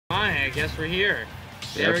Alright, I guess we're here.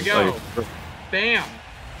 There Yep, we go. Bam!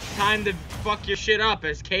 Time to fuck your shit up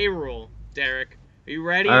as K. Rool, Derek. Are you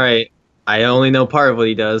ready? Alright. I only know part of what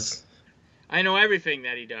he does. I know everything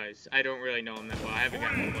that he does. I don't really know him that well. I haven't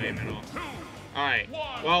gotten to play him at all. Alright.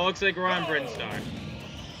 Well, it looks like we're on Brinstar.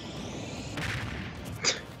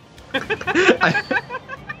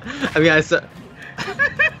 I mean, I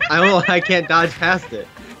don't know. I can't dodge past it.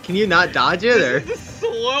 Can you not dodge it, or? This is the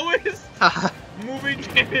slowest moving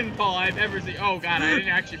cannonball I've ever seen. Oh god, I didn't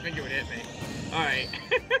actually think it would hit me. Alright.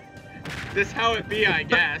 This how it be, I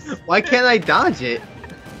guess. Why can't I dodge it?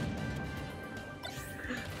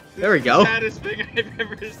 There we go. The saddest thing I've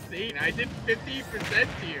ever seen. I did 50%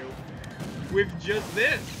 to you with just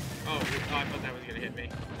this. Oh, I thought that was gonna hit me.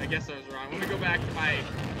 I guess I was wrong. Let me go back to my...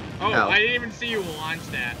 Oh, Ow. I didn't even see you launch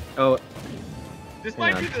that. Oh. This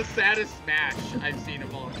might be the saddest smash I've seen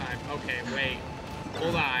of all time. Okay, wait.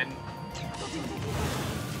 Hold on.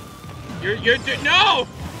 You're no!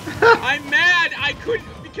 I'm mad! I couldn't,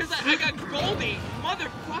 because I got Goldie!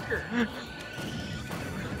 Motherfucker!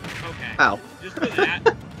 Okay. Ow. Just for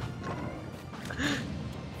that.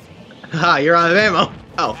 Ha, you're out of ammo.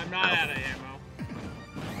 Oh. I'm not out of ammo.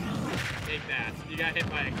 Take that. You got hit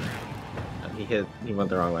by a crowd. He went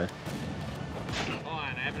the wrong way. Hold on,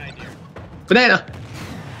 I have an idea. Banana!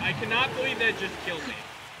 I cannot believe that just killed me.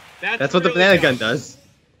 That's what the banana gun does.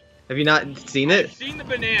 Have you not seen it? I've seen the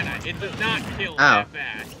banana. It does not kill Ow. that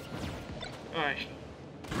fast. Alright.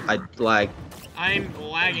 I lag. I'm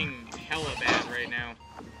lagging hella bad right now.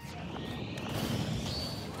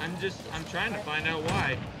 I'm trying to find out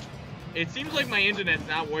why. It seems like my internet's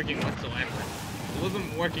not working whatsoever. It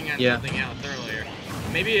wasn't working on something else earlier.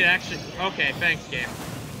 Maybe it actually... Okay, thanks, game.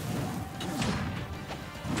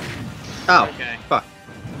 Oh, okay. Fuck.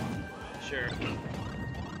 Sure.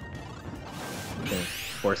 Okay.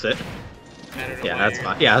 Force it. I don't know Yeah, why that's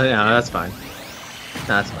fine. Yeah, no, that's fine.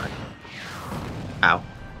 That's fine. Ow.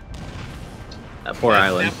 That poor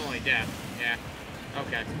island. Definitely death. Yeah.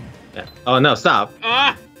 Okay. Yeah. Oh no, stop.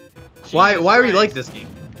 Ah! Why Jesus are you Christ. like this game?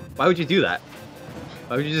 Why would you do that?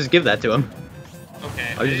 Why would you just give that to him?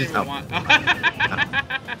 Okay. Why would you just want...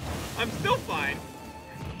 I'm still fine.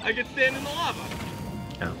 I could stand in the lava.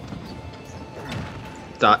 No.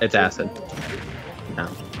 It's acid. No.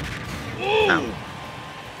 Ooh! No.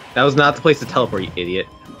 That was not the place to teleport, you idiot.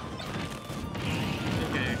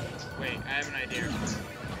 Okay. Wait, I have an idea.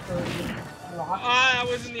 That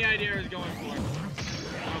wasn't the idea I was going for.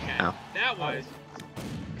 Okay. Ow. That was...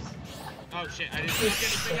 Oh shit, I didn't fuck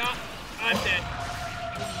anything up. I'm dead.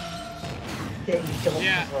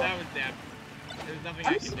 Yeah, that was dead. There's nothing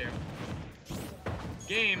I can do.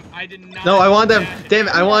 Game, I did not... No, I wanted that... Damn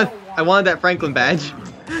it, I wanted that Franklin badge.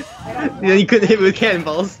 Then you couldn't hit me with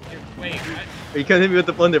cannonballs. Wait, what? Or you couldn't hit me with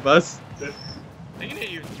the blunderbuss. I can hit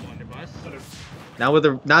you with the blunderbuss.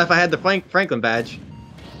 Not if I had the Franklin badge.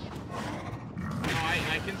 No,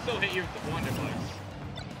 I can still hit you with the blunderbuss.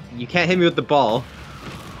 You can't hit me with the ball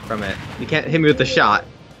from it. You can't hit me with the shot.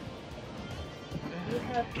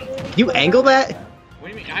 Can you angle that? What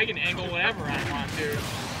do you mean? I can angle whatever I want, dude.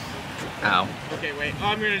 Ow. Okay, wait. Oh,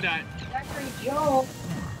 I'm gonna die.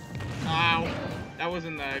 Ow. That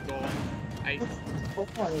wasn't the goal.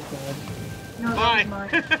 Bye!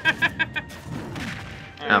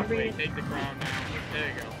 Alright, wait, take the crown now. There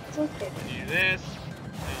you go. Do this.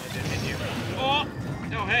 No, it didn't hit you. Oh!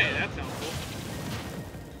 Oh, hey, that's helpful.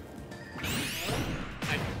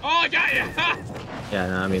 Oh, I got you! Ha! Yeah,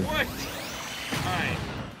 no, I mean... What? Alright.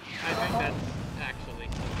 I think that's actually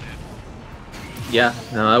cool. Yeah,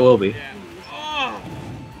 no, that will be. Yeah. Oh!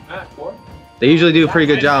 They usually do a pretty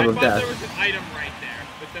good job of I death. thought there was an item right there,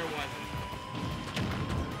 but there wasn't.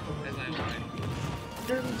 As I lied.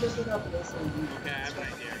 Okay, I have an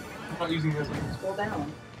idea. I'm not using this. Scroll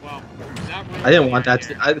down. Well, not really. I didn't want that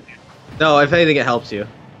to... No, if anything, it helps you.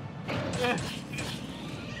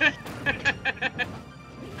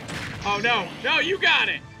 Oh no, no, you got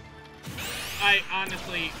it! I'm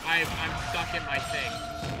stuck in my thing,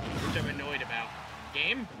 which I'm annoyed about.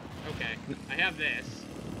 Game? Okay, I have this.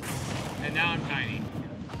 And now I'm tiny.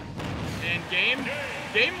 And game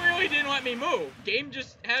really didn't let me move. Game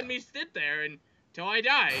just had me sit there until I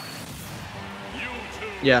died.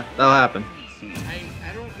 Yeah, that'll happen.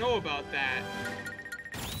 I don't know about that.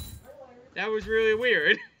 That was really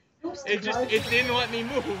weird. It didn't let me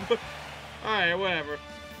move. Alright, whatever.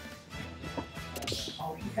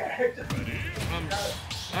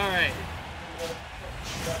 Alright.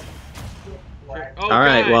 Oh,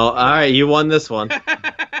 alright, well, alright, you won this one.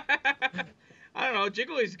 I don't know,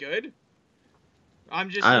 Jiggly's good. I'm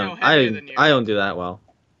just, I heavier than you. don't do that well.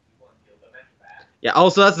 Yeah.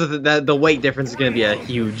 Also, that's the weight difference is gonna be a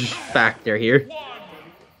huge factor here.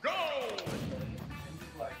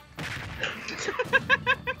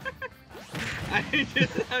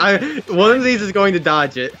 One of these is going to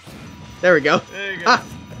dodge it. There we go. There you go. Ah.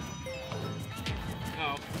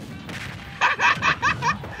 Oh.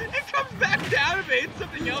 It comes back down if it hits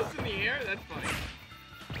something else in the air. That's funny.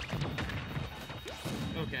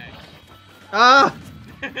 Okay. Ah!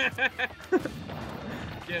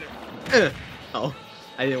 Get him. Oh,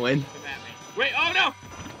 I didn't win. Come at me. Wait, oh no!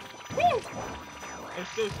 Woo! I was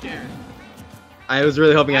so scared. I was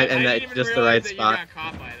really hoping I'd end I that didn't even just the right realize that spot. You got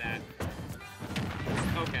caught by that.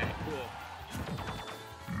 Okay, cool.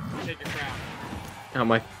 Take your crown. Oh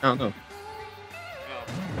my! Oh no! Oh.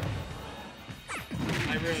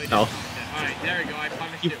 I really did. Oh. Alright, there we go. I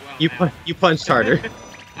punished it well. You punched harder.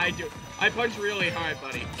 I do. I punch really hard,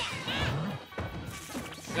 buddy.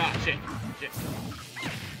 Ah, shit. Shit.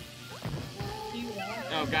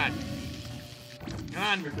 Oh, God. Come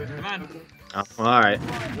on. Come on. Oh, alright.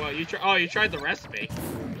 Well, you tried the recipe.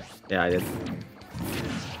 Yeah, I did.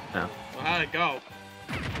 Oh. Well, how'd it go?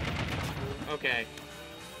 Okay.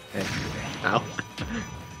 Okay. Ow.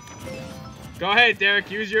 Go ahead,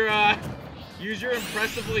 Derek. Use your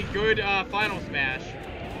impressively good final smash.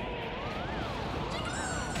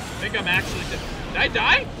 I think I'm actually... Did I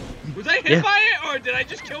die? Was I hit by it, or did I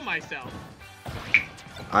just kill myself?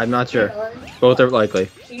 I'm not sure. Both are likely.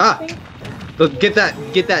 Ah! Look, get that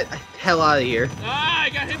hell out of here. Ah, I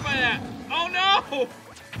got hit by that. Oh no!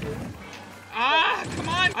 Ah, come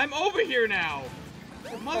on! I'm over here now.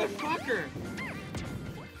 Motherfucker.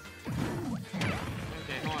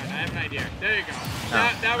 Okay, hold on. I have an idea. There you go.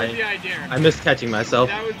 That was the idea. I missed catching myself.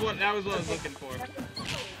 That was what I was looking for.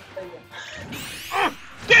 Ah,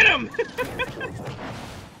 get him!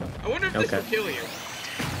 I wonder if this will kill you.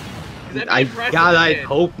 I'd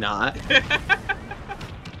hope not.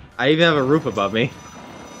 I even have a roof above me.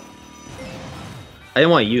 I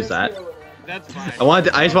didn't want to use that. That's fine.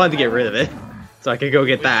 I just wanted to get rid of it, so I could go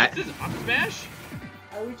get that. This is up smash?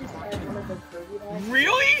 I would just add one of the Kirby.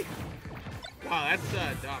 Really? Wow,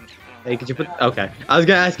 that's dumb. Hey, could you put? Okay, I was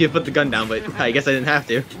gonna ask you to put the gun down, but I guess I didn't have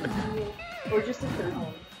to. Or just a third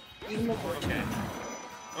one. Even the fourth. Okay.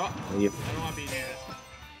 Oh, Yep. I don't want to be near it.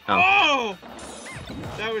 Oh. Oh!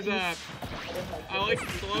 That was I like the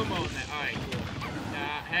slow-mo in that. Alright, cool.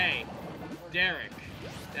 Hey, Derek.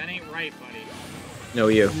 That ain't right, buddy. No,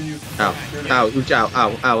 you. Ow. Ow. Ooch, ow.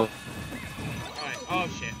 Ow. Ow. Alright, oh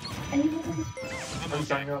shit. I'm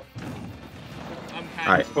okay. I'm kind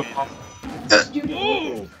Alright. of scared.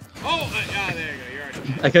 Oh! Oh, there you go. You're already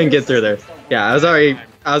dead. I couldn't get through there. Yeah, I was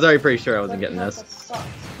already pretty sure I wasn't getting this.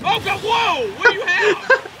 Oh god, whoa! What do you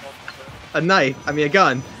have? A knife. I mean, a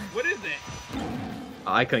gun. What is it?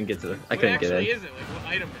 Oh, I couldn't get to the. I couldn't get in. What is it? Like, what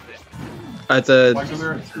item is it? It's a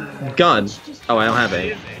gun. Oh, I don't have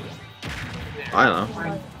any. What is it? I don't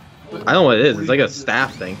know. I don't know what it is. It's like a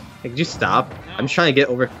staff thing. Hey, could you stop? No. I'm just trying to get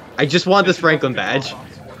over. I just want this Franklin badge.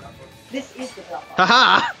 This is the drop.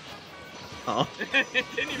 Haha! Oh. It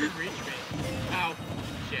didn't even reach me. Ow.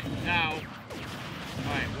 Shit. Ow.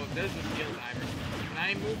 Alright, well, there's the steel diver. Can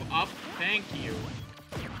I move up? Thank you.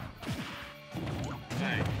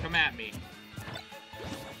 Alright, come at me.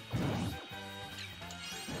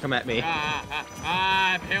 Come at me.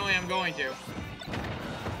 Apparently I'm going to.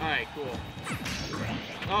 Alright, cool.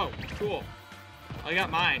 Oh, cool. I got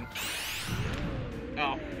mine.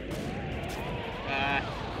 Oh.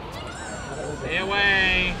 Stay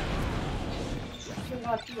away.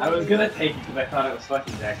 I was gonna take it because I thought it was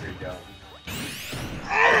fucking Zachary Jones.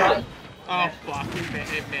 Oh, fuck.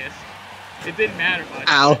 It missed. It didn't matter much.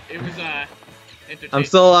 Ow. It was, entertaining. I'm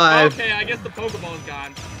still alive. Okay, I guess the Pokeball's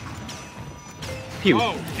gone. Pew.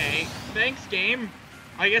 Okay. Thanks, game.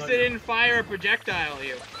 I guess it didn't fire a projectile at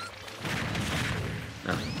you.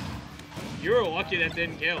 No. You were lucky that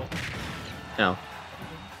didn't kill. No.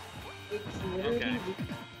 Okay.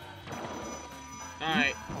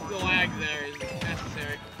 Alright. The lag there is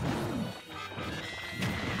necessary.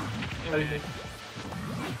 Okay.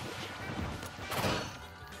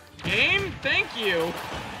 Game? Thank you.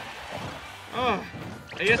 Oh.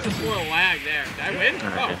 I guess there's more lag there. Did I win?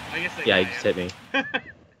 Right. Oh, I guess I Yeah, you just hit me.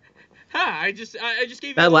 I just gave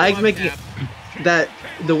you That lag's making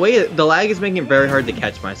the lag is making it very hard to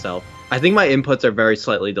catch myself. I think my inputs are very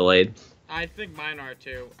slightly delayed. I think mine are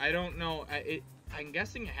too. I don't know. I'm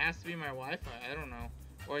guessing it has to be my Wi-Fi. I don't know.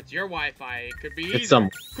 Or it's your Wi-Fi. It could be either.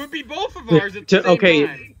 Could be both of ours at the same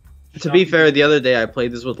time. To be fair, the other day I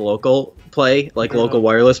played this with local play, like local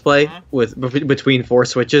wireless play, with between 4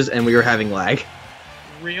 switches, and we were having lag.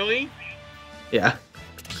 Really? Yeah.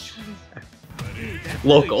 Dude, that's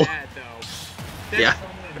Local. really bad, though. Yeah.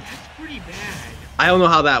 That's pretty bad. I don't know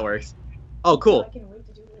how that works. Oh, I cool. can wait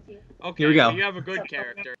to do it with you. Okay, Here we go. You have a good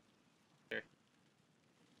character.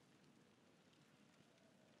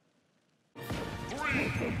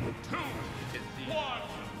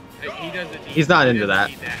 He doesn't need, He's not he into doesn't that.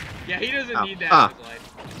 need that. Yeah, he doesn't Oh. need that Ah. in his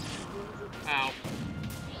life. Ow.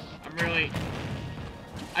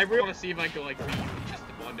 I really want to see if I can, like, beat just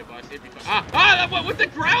the blunderbuss. It'd be fun. Ah, what, with the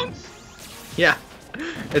grounds? Yeah.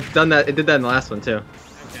 It's done that. It did that in the last one, too. Okay.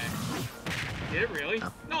 Did it really?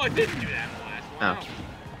 Oh. No, it didn't do that in the last one. Oh.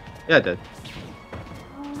 Yeah, it did.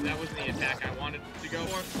 No. That wasn't the attack I wanted to go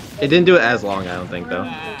for. It didn't do it as long, I don't think, though.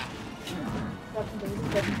 Ah,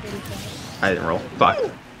 7:30, 7:45. I didn't roll. Fuck.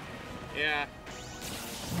 yeah.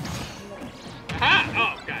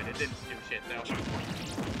 Aha! Oh, God, it didn't do shit, though.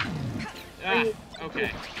 Ah, okay.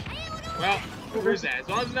 Well, where's that? As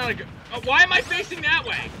long as it's not a good... Oh, why am I facing that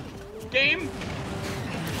way? Game?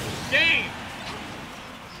 Game!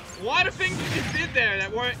 A lot of things you just did there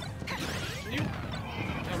that weren't... You...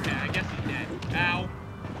 Okay, I guess he's dead. Ow.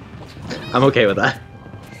 I'm okay with that.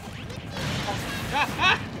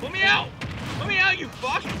 Let me out! Let me out, you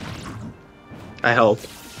fuck! I hope.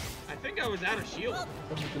 I think I was out of shield. No.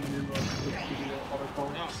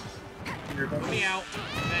 Let me out.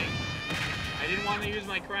 Thanks. I didn't want to use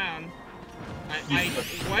my crown.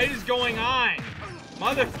 What is going on?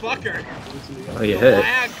 Motherfucker! Oh, you The hit it.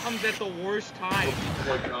 lag comes at the worst time.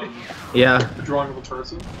 Like, Yeah, the drawing of a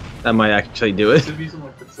person. that might actually do it. Should be some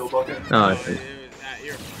like the fill bucket. Oh, I Oh, see. dude,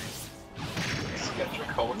 you're fine. Sketch of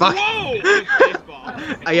color. Fuck. Whoa! With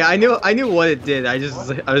baseball. Yeah, I knew what it did. I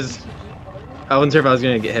wasn't sure if I was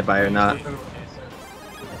gonna get hit by it or not.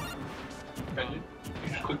 Can you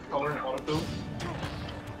just click the color and autofill?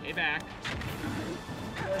 Stay back.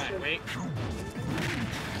 Alright, wait.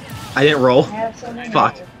 I didn't roll. I have so many.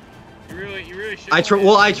 Fuck. You really should. I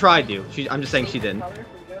tried to. I'm just saying she didn't.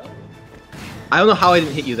 I don't know how I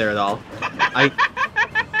didn't hit you there at all.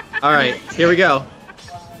 All right, here we go.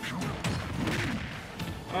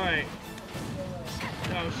 Alright.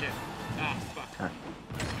 Oh shit. Ah, fuck.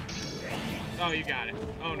 Oh, you got it.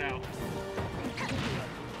 Oh no.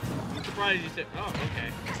 I'm surprised you said. Oh, okay.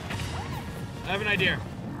 I have an idea.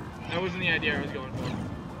 That wasn't the idea I was going for.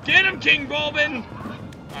 Get him, King Bulbin!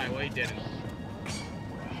 Alright, well, he didn't.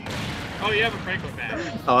 Oh, you have a Franklin badge.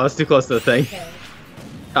 Oh, I was too close to the thing. Okay.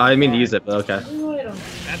 Oh, I didn't mean to use it, but okay. Ooh, I don't know.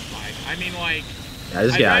 That's fine. I mean, like, Yeah,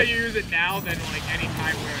 just I'd get rather out. use it now than, like, any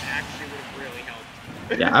time where it actually would have really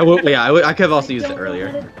helped. Yeah, I would. Yeah, I could have also used it I don't know earlier.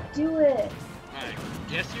 how to do it. Alright.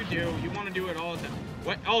 Yes, you do. You want to do it all the time.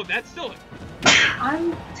 What? Oh, that's still...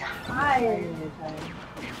 I'm tired.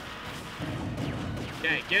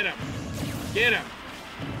 Okay, get him. Get him.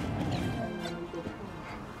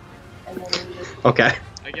 And then we just Okay.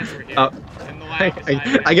 I guess we're here. Oh. And the lag is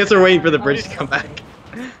high. I guess we're waiting for the bridge to come back.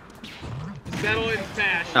 Settle and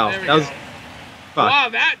smash. Oh, There we that was. go.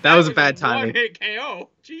 Fuck. Wow, That was bad timing. One-hit KO.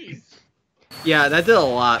 Jeez. Yeah, that did a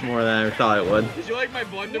lot more than I thought it would. Did you like my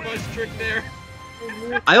blunderbuss trick there?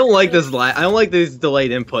 I don't like this I don't like these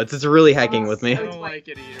delayed inputs. It's really hacking with me. I don't like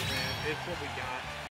it either, man. It's what we got.